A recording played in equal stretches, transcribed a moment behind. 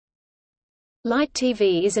Light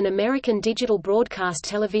TV is an American digital broadcast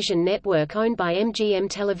television network owned by MGM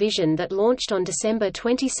Television that launched on December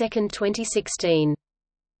 22, 2016.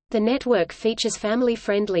 The network features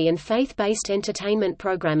family-friendly and faith-based entertainment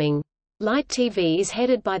programming. Light TV is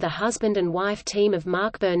headed by the husband and wife team of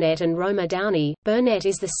Mark Burnett and Roma Downey. Burnett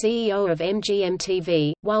is the CEO of MGM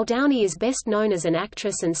TV, while Downey is best known as an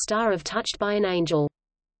actress and star of Touched by an Angel.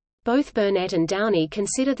 Both Burnett and Downey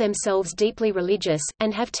consider themselves deeply religious,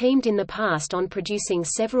 and have teamed in the past on producing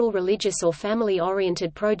several religious or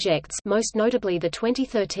family-oriented projects, most notably the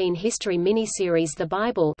 2013 history miniseries The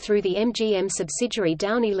Bible through the MGM subsidiary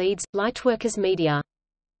Downey leads, Lightworkers Media.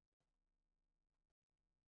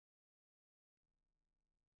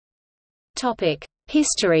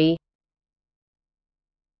 History.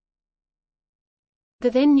 The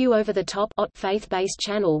then new over-the-top faith-based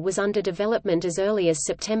channel was under development as early as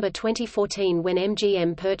September 2014 when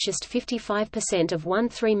MGM purchased 55% of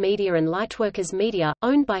 1-3 Media and Lightworkers Media,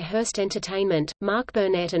 owned by Hearst Entertainment, Mark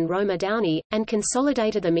Burnett and Roma Downey, and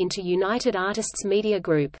consolidated them into United Artists Media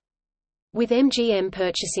Group. With MGM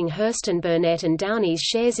purchasing Hearst and Burnett and Downey's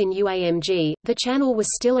shares in UAMG, the channel was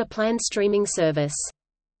still a planned streaming service.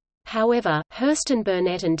 However, Hearst and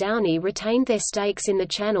Burnett and Downey retained their stakes in the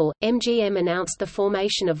channel. MGM announced the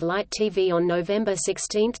formation of Light TV on November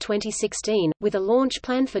 16, 2016, with a launch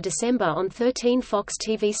planned for December on 13 Fox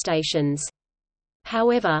TV stations.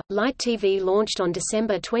 However, Light TV launched on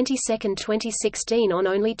December 22, 2016 on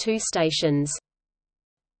only 2 stations.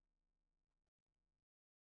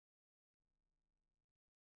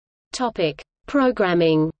 Topic: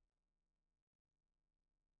 Programming.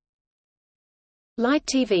 Light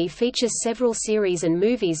TV features several series and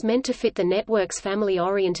movies meant to fit the network's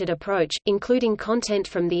family-oriented approach, including content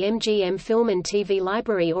from the MGM film and TV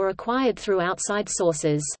library or acquired through outside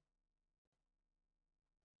sources.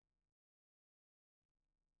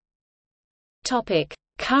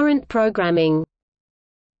 Current programming.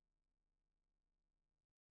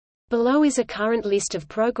 Below is a current list of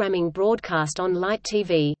programming broadcast on Light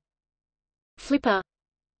TV. Flipper,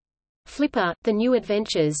 The New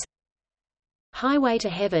Adventures, Highway to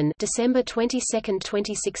Heaven, December 22,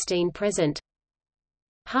 2016 present.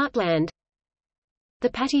 Heartland, The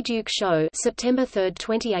Patty Duke Show, September 3,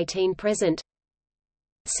 2018 present.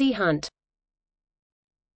 Sea Hunt.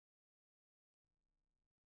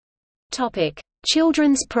 Topic: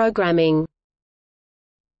 Children's programming.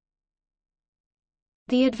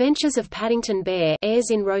 The Adventures of Paddington Bear airs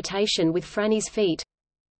in rotation with Franny's Feet.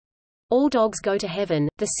 All Dogs Go to Heaven,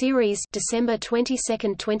 the series, December 22,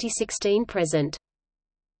 2016 present.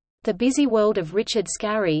 The Busy World of Richard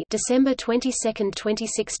Scarry, December 22,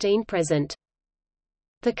 2016 present.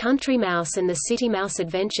 The Country Mouse and the City Mouse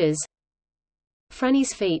Adventures.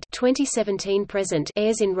 Franny's Feet, 2017 present,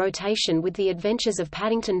 airs in rotation with The Adventures of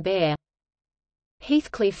Paddington Bear.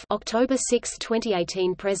 Heathcliff, October 6,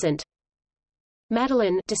 2018 present.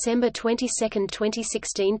 Madeline, December 22,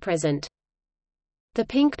 2016 present. The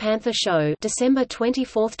Pink Panther Show, December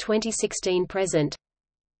 24, 2016 present.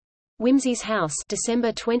 Whimsy's House,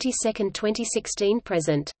 December 22, 2016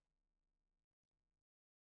 present.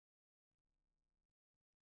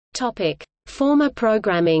 Topic: Former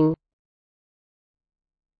programming.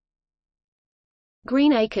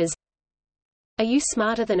 Green Acres. Are You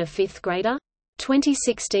Smarter Than a Fifth Grader?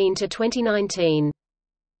 2016 to 2019.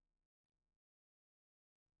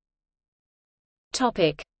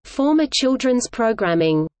 Topic: Former children's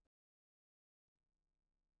programming.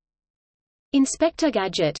 Inspector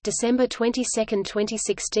Gadget, December 22,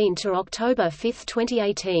 2016 to October 5,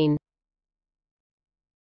 2018.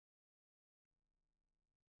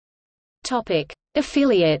 Topic: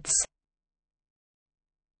 Affiliates.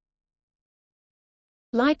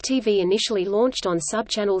 Light TV initially launched on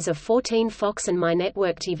subchannels of 14 Fox and My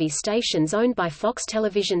Network TV stations owned by Fox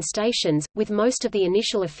Television Stations, with most of the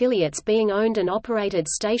initial affiliates being owned and operated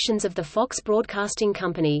stations of the Fox Broadcasting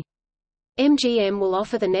Company. MGM will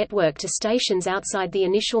offer the network to stations outside the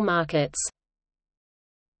initial markets.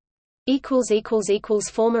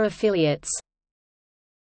 Former affiliates.